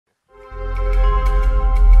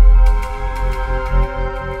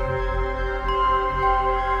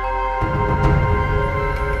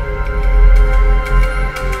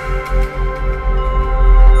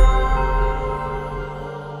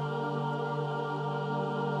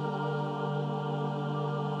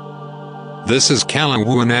This is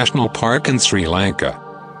Kalawewa National Park in Sri Lanka.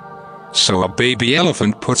 So a baby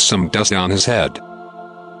elephant puts some dust on his head.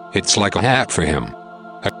 It's like a hat for him.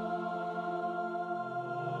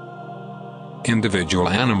 Individual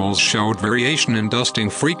animals showed variation in dusting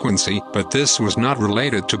frequency, but this was not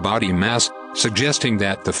related to body mass, suggesting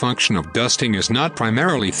that the function of dusting is not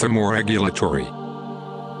primarily thermoregulatory.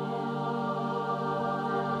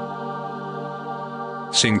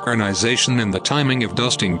 Synchronization in the timing of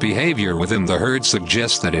dusting behavior within the herd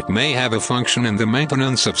suggests that it may have a function in the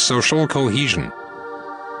maintenance of social cohesion.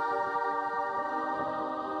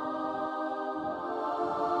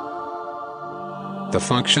 The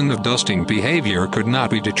function of dusting behavior could not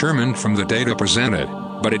be determined from the data presented,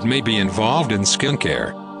 but it may be involved in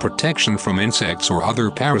skincare, protection from insects or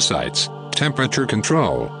other parasites, temperature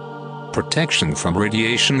control, protection from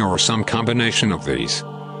radiation, or some combination of these.